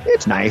is,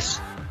 it's nice.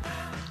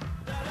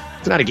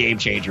 It's not a game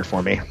changer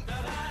for me,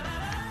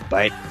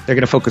 but they're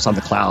going to focus on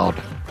the cloud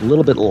a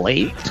little bit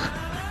late.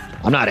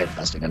 I'm not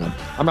investing in them.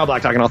 I'm Rob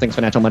Black, talking all things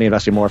financial, money,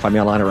 investing, more. Find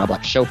me online at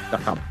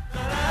robblackshow.com.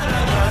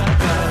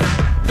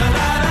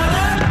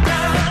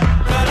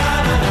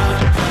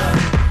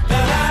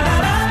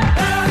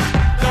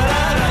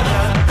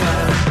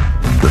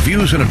 The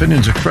views and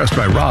opinions expressed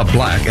by Rob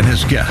Black and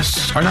his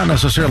guests are not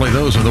necessarily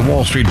those of the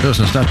Wall Street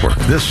Business Network,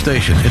 this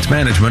station, its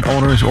management,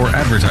 owners, or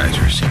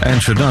advertisers,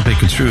 and should not be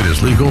construed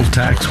as legal,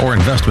 tax, or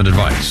investment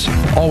advice.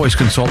 Always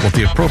consult with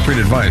the appropriate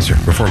advisor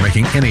before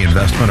making any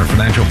investment or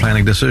financial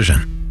planning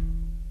decision.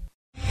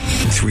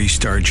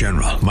 3-star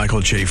General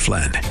Michael J.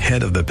 Flynn,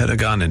 head of the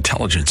Pentagon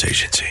Intelligence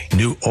Agency,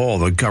 knew all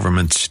the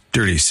government's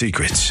dirty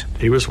secrets.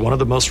 He was one of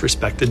the most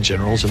respected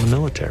generals in the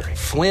military.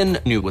 Flynn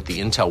knew what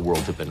the intel world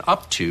had been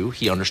up to.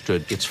 He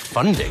understood its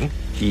funding.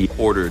 He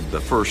ordered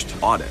the first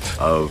audit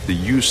of the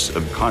use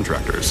of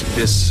contractors.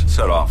 This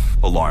set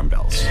off alarm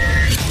bells.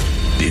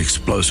 The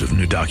explosive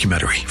new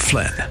documentary,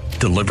 Flynn,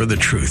 Deliver the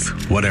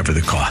Truth, Whatever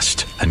the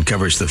Cost,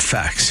 uncovers the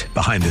facts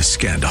behind this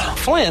scandal.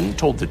 Flynn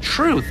told the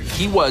truth.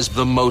 He was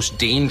the most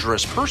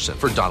dangerous person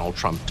for Donald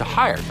Trump to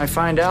hire. I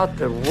find out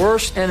the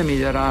worst enemy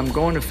that I'm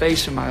going to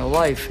face in my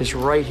life is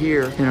right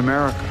here in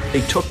America.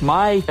 They took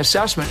my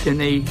assessment and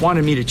they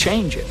wanted me to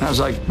change it. And I was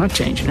like, I'm not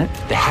changing it.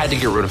 They had to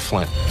get rid of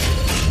Flynn.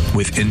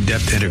 With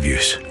in-depth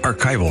interviews,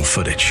 archival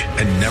footage,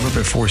 and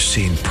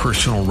never-before-seen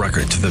personal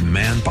records of the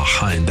man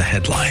behind the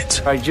headlines.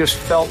 I just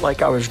felt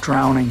like I was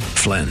drowning.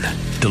 Flynn,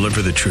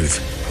 Deliver the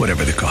Truth,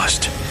 Whatever the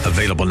Cost.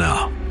 Available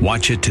now.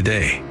 Watch it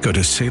today. Go to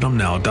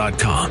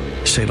salemnow.com.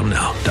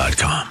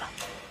 salemnow.com.